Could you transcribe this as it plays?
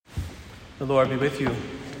The Lord be with you.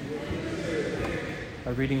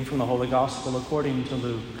 A reading from the Holy Gospel according to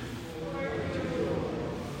Luke.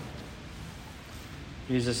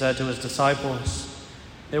 Jesus said to his disciples,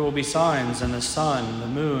 "There will be signs in the sun, the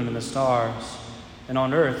moon, and the stars, and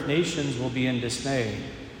on earth nations will be in dismay,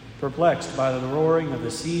 perplexed by the roaring of the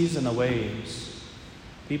seas and the waves.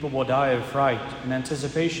 People will die of fright in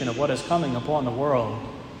anticipation of what is coming upon the world,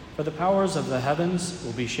 for the powers of the heavens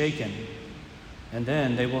will be shaken. And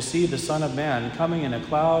then they will see the Son of Man coming in a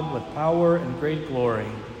cloud with power and great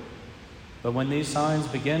glory. But when these signs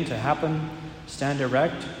begin to happen, stand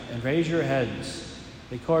erect and raise your heads,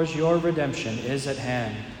 because your redemption is at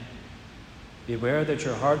hand. Beware that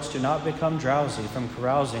your hearts do not become drowsy from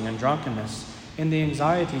carousing and drunkenness in the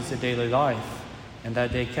anxieties of daily life, and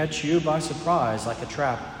that they catch you by surprise like a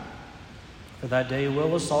trap. For that day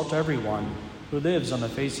will assault everyone who lives on the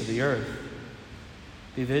face of the earth.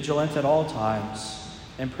 Be vigilant at all times,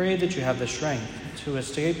 and pray that you have the strength to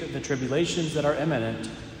escape the tribulations that are imminent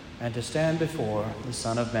and to stand before the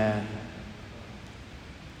Son of Man."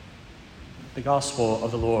 The Gospel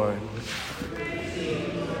of the Lord.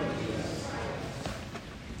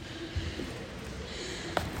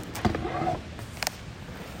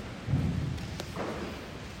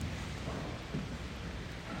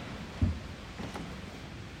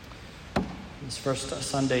 This first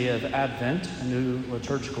Sunday of Advent, a new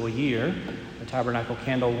liturgical year, the tabernacle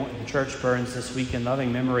candle in the church burns this week in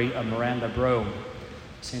loving memory of Miranda Bro.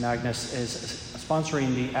 St. Agnes is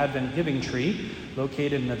sponsoring the Advent giving tree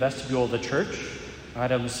located in the vestibule of the church.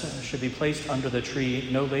 Items should be placed under the tree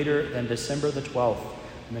no later than December the 12th.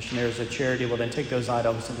 The missionaries of charity will then take those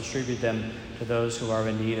items and distribute them to those who are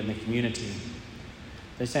in need in the community.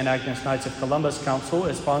 The St. Agnes Knights of Columbus Council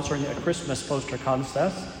is sponsoring a Christmas poster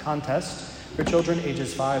contest for children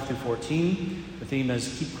ages 5 through 14. The theme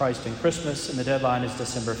is Keep Christ in Christmas, and the deadline is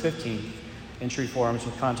December 15th. Entry forms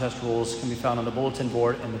with contest rules can be found on the bulletin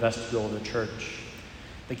board in the vestibule of the church.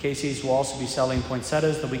 The Caseys will also be selling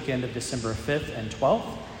poinsettias the weekend of December 5th and 12th,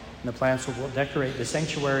 and the plants will decorate the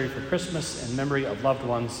sanctuary for Christmas in memory of loved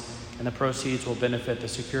ones, and the proceeds will benefit the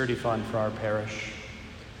security fund for our parish.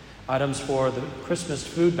 Items for the Christmas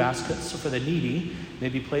food baskets for the needy may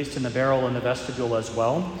be placed in the barrel in the vestibule as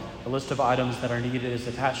well. A list of items that are needed is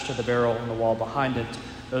attached to the barrel on the wall behind it.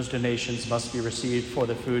 Those donations must be received for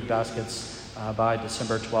the food baskets by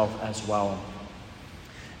December 12th as well.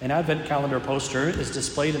 An Advent calendar poster is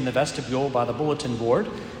displayed in the vestibule by the bulletin board.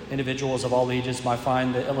 Individuals of all ages might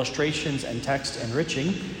find the illustrations and text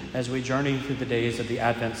enriching as we journey through the days of the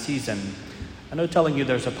Advent season. I know telling you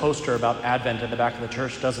there's a poster about Advent in the back of the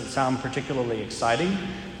church doesn't sound particularly exciting,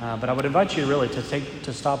 but I would invite you really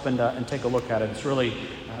to stop and take a look at it. It's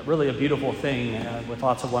really a beautiful thing with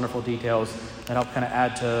lots of wonderful details that help kind of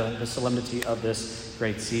add to the solemnity of this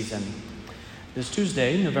great season. This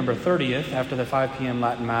Tuesday, November 30th, after the 5 p.m.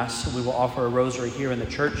 Latin Mass, we will offer a rosary here in the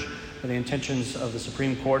church for the intentions of the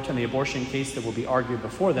Supreme Court and the abortion case that will be argued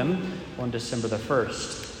before them on December the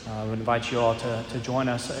 1st. I would invite you all to join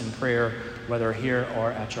us in prayer, whether here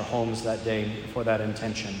or at your homes that day for that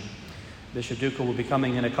intention. Bishop Duca will be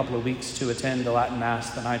coming in a couple of weeks to attend the Latin Mass,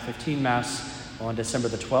 the 9:15 Mass on December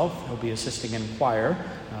the 12th. He'll be assisting in choir,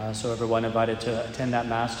 so everyone invited to attend that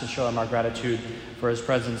Mass to show him our gratitude for his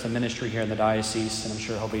presence and ministry here in the diocese, and I'm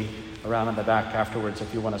sure he'll be around in the back afterwards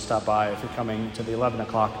if you want to stop by. If you're coming to the 11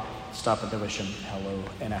 o'clock, stop and wish him hello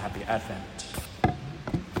and a happy Advent.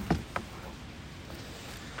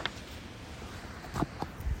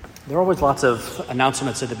 There are always lots of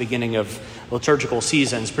announcements at the beginning of liturgical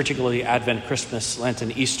seasons, particularly Advent, Christmas, Lent,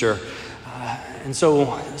 and Easter. And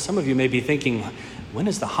so some of you may be thinking, when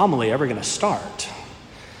is the homily ever going to start?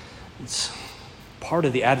 It's part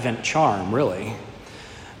of the Advent charm, really.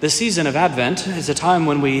 The season of Advent is a time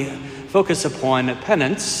when we focus upon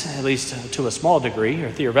penance, at least to a small degree, or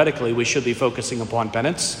theoretically we should be focusing upon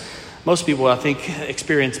penance. Most people, I think,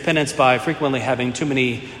 experience penance by frequently having too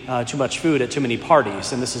much food at too many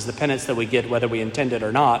parties, and this is the penance that we get whether we intend it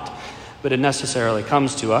or not, but it necessarily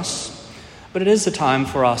comes to us. But it is a time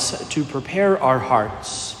for us to prepare our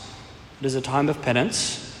hearts. It is a time of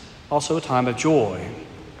penance, also a time of joy.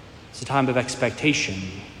 It's a time of expectation,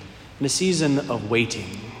 and a season of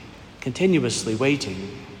waiting, continuously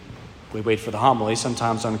waiting. We wait for the homily,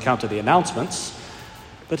 sometimes on account of the announcements,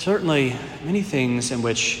 but certainly many things in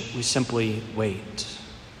which we simply wait.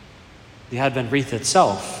 The Advent wreath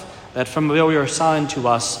itself, that familiar sign to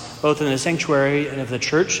us, both in the sanctuary and of the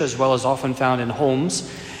church, as well as often found in homes,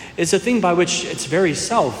 is a thing by which its very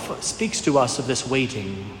self speaks to us of this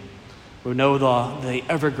waiting. We know the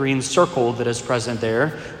evergreen circle that is present there,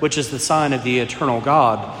 which is the sign of the eternal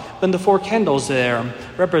God, then the 4 candles there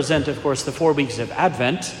represent, of course, the 4 weeks of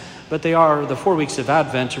Advent, but they are the 4 weeks of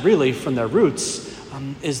Advent really from their roots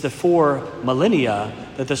is the 4 millennia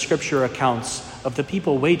that the scripture accounts of the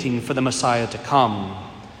people waiting for the Messiah to come.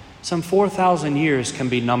 Some 4,000 years can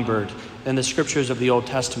be numbered in the scriptures of the Old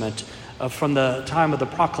Testament from the time of the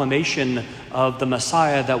proclamation of the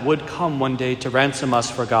Messiah that would come one day to ransom us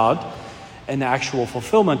for God and the actual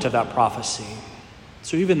fulfillment of that prophecy.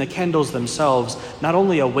 So even the candles themselves, not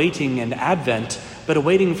only awaiting an Advent, but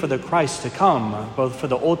awaiting for the Christ to come, both for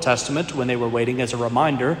the Old Testament when they were waiting as a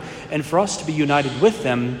reminder, and for us to be united with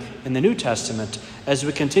them in the New Testament as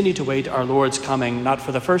we continue to wait our Lord's coming, not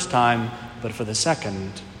for the first time, but for the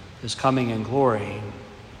second, his coming in glory.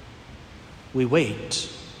 We wait.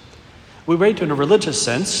 We wait in a religious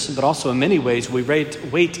sense, but also in many ways we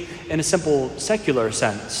wait in a simple secular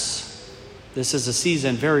sense. This is a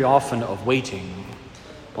season very often of waiting.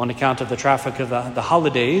 On account of the traffic of the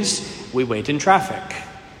holidays, we wait in traffic.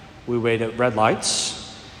 We wait at red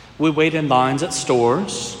lights. We wait in lines at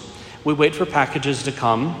stores. We wait for packages to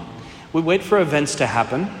come. We wait for events to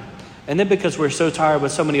happen. And then because we're so tired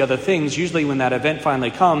with so many other things, usually when that event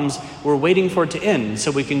finally comes, we're waiting for it to end so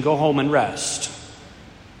we can go home and rest.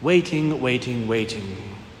 Waiting, waiting, waiting.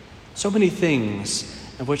 So many things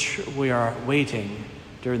in which we are waiting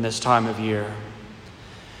during this time of year.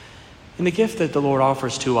 And the gift that the Lord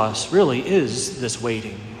offers to us really is this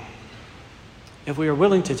waiting. If we are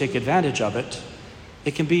willing to take advantage of it,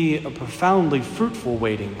 it can be a profoundly fruitful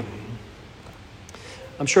waiting.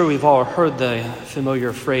 I'm sure we've all heard the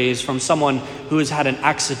familiar phrase from someone who has had an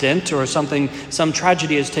accident or some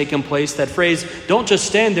tragedy has taken place, that phrase, "Don't just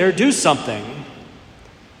stand there, do something."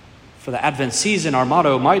 For the Advent season, our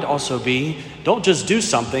motto might also be, "Don't just do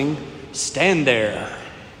something, stand there."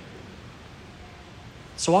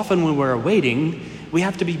 So often when we're waiting, we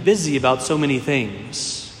have to be busy about so many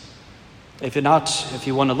things. If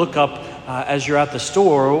you want to look up as you're at the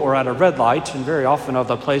store or at a red light, and very often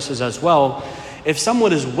other places as well, if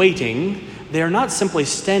someone is waiting, they're not simply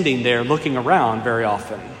standing there looking around very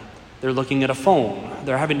often. They're looking at a phone.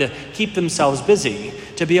 They're having to keep themselves busy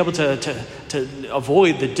to be able to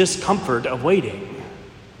avoid the discomfort of waiting.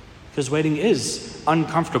 Because waiting is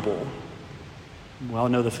uncomfortable. We all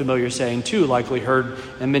know the familiar saying too, likely heard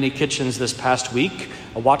in many kitchens this past week,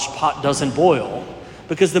 "A watched pot doesn't boil."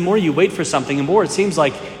 Because the more you wait for something, the more it seems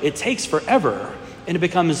like it takes forever and it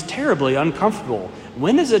becomes terribly uncomfortable.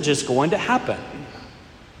 When is it just going to happen?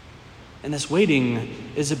 And this waiting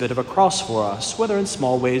is a bit of a cross for us, whether in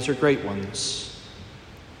small ways or great ones.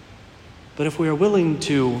 But if we are willing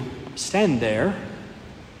to stand there,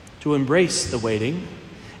 to embrace the waiting,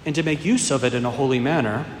 and to make use of it in a holy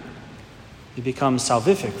manner, it becomes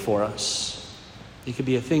salvific for us. It could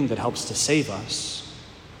be a thing that helps to save us.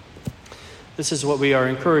 This is what we are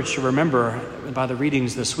encouraged to remember by the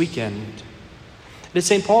readings this weekend. It is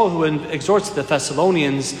St. Paul who exhorts the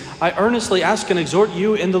Thessalonians, "I earnestly ask and exhort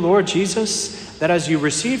you in the Lord Jesus, that as you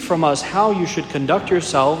receive from us how you should conduct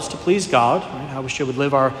yourselves to please God," right, how we should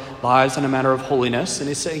live our lives in a manner of holiness. And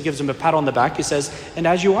he gives them a pat on the back. He says, "And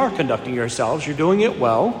as you are conducting yourselves, you're doing it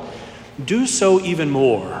well, do so even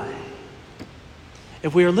more."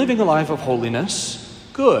 If we are living a life of holiness,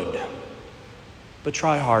 good, but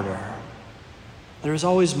try harder. There is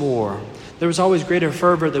always more. There is always greater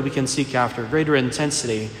fervor that we can seek after, greater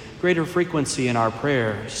intensity, greater frequency in our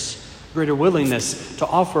prayers, greater willingness to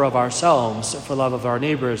offer of ourselves for love of our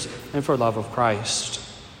neighbors and for love of Christ.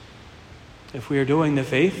 If we are doing the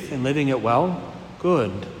faith and living it well,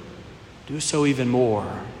 good. Do so even more.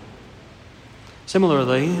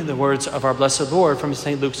 Similarly, the words of our blessed Lord from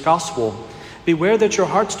St. Luke's Gospel, "Beware that your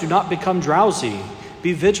hearts do not become drowsy.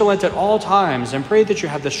 Be vigilant at all times and pray that you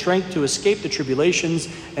have the strength to escape the tribulations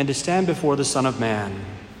and to stand before the Son of Man."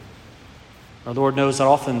 Our Lord knows that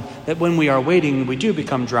often that when we are waiting, we do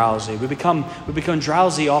become drowsy. We become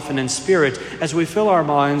drowsy often in spirit as we fill our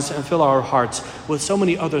minds and fill our hearts with so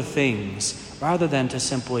many other things rather than to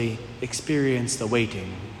simply experience the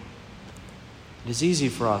waiting. It is easy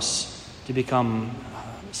for us to become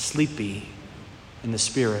sleepy in the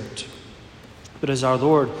spirit. But as our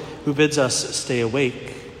Lord who bids us stay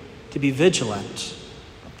awake, to be vigilant,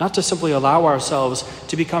 not to simply allow ourselves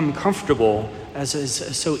to become comfortable, as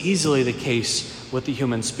is so easily the case with the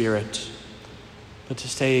human spirit, but to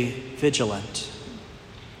stay vigilant.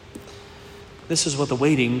 This is what the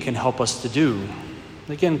waiting can help us to do.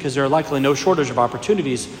 Again, because there are likely no shortage of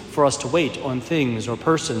opportunities for us to wait on things or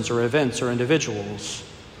persons or events or individuals.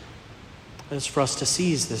 It's for us to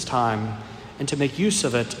seize this time and to make use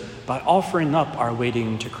of it by offering up our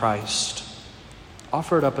waiting to Christ.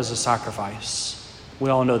 Offer it up as a sacrifice.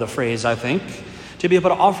 We all know the phrase, I think, To be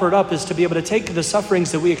able to offer it up is to be able to take the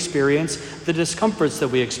sufferings that we experience, the discomforts that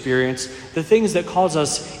we experience, the things that cause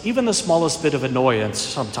us even the smallest bit of annoyance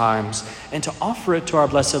sometimes, and to offer it to our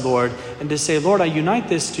blessed Lord and to say, Lord, I unite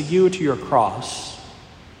this to you, to your cross.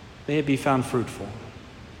 May it be found fruitful.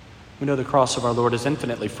 We know the cross of our Lord is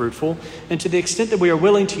infinitely fruitful, and to the extent that we are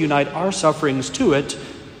willing to unite our sufferings to it,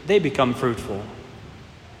 they become fruitful.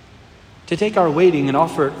 To take our waiting and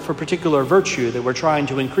offer it for particular virtue that we're trying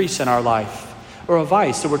to increase in our life, or a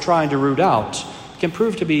vice that we're trying to root out, can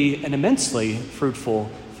prove to be an immensely fruitful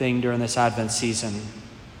thing during this Advent season.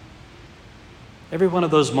 Every one of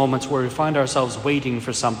those moments where we find ourselves waiting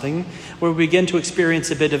for something, where we begin to experience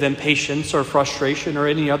a bit of impatience or frustration or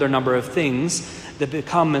any other number of things that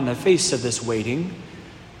come in the face of this waiting,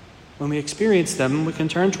 when we experience them, we can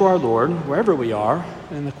turn to our Lord, wherever we are,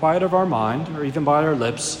 in the quiet of our mind, or even by our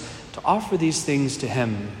lips, to offer these things to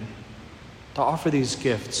Him, to offer these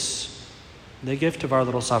gifts, the gift of our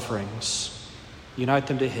little sufferings, unite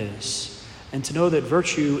them to His, and to know that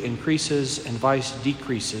virtue increases and vice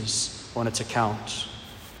decreases on its account.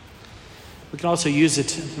 We can also use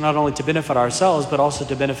it not only to benefit ourselves, but also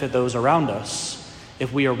to benefit those around us.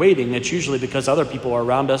 If we are waiting, it's usually because other people are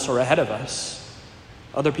around us or ahead of us.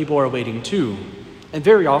 Other people are waiting too. And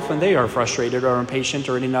very often they are frustrated or impatient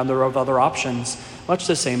or any number of other options, much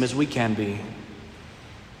the same as we can be.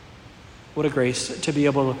 What a grace to be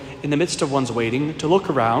able, in the midst of one's waiting, to look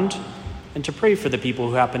around and to pray for the people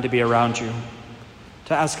who happen to be around you,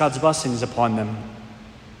 to ask God's blessings upon them,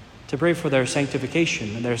 to pray for their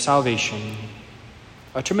sanctification and their salvation.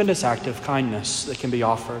 A tremendous act of kindness that can be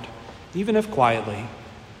offered, even if quietly,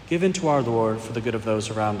 given to our Lord for the good of those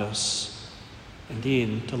around us.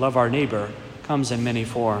 Indeed, to love our neighbor comes in many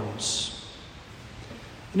forms.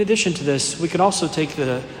 In addition to this, we can also take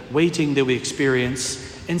the waiting that we experience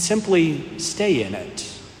and simply stay in it,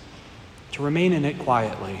 to remain in it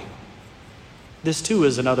quietly. This too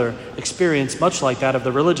is another experience much like that of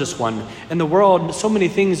the religious one. In the world, so many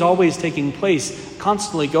things always taking place,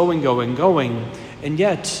 constantly going, and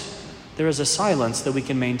yet there is a silence that we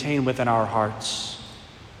can maintain within our hearts,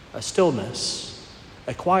 a stillness,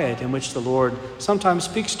 a quiet in which the Lord sometimes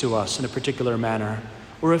speaks to us in a particular manner,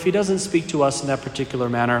 or if He doesn't speak to us in that particular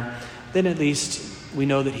manner, then at least we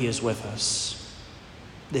know that He is with us,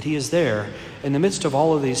 that He is there in the midst of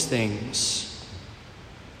all of these things.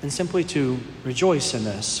 And simply to rejoice in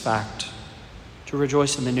this fact, to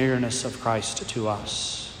rejoice in the nearness of Christ to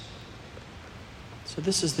us. So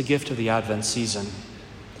this is the gift of the Advent season.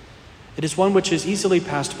 It is one which is easily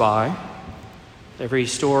passed by. Every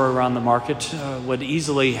store around the market would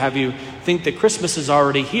easily have you think that Christmas is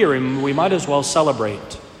already here and we might as well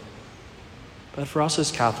celebrate. But for us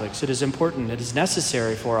as Catholics, it is important, it is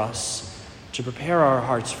necessary for us to prepare our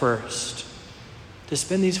hearts first, to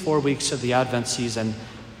spend these 4 weeks of the Advent season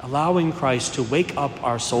allowing Christ to wake up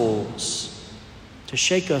our souls, to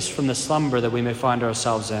shake us from the slumber that we may find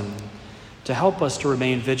ourselves in, to help us to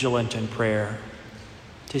remain vigilant in prayer,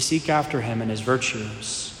 to seek after Him and His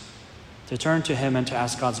virtues, to turn to Him and to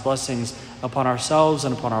ask God's blessings upon ourselves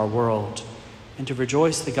and upon our world, and to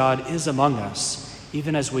rejoice that God is among us,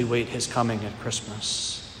 even as we wait His coming at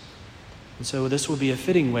Christmas. And so this will be a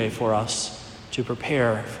fitting way for us to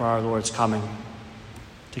prepare for our Lord's coming,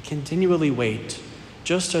 to continually wait,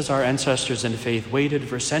 just as our ancestors in faith waited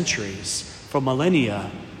for centuries, for millennia,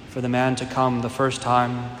 for the man to come the first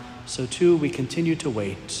time, so too we continue to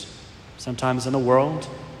wait, sometimes in the world,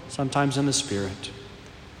 sometimes in the Spirit.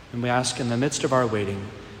 And we ask in the midst of our waiting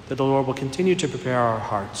that the Lord will continue to prepare our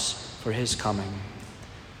hearts for His coming.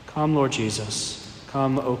 Come, Lord Jesus.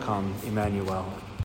 Come, O come, Emmanuel.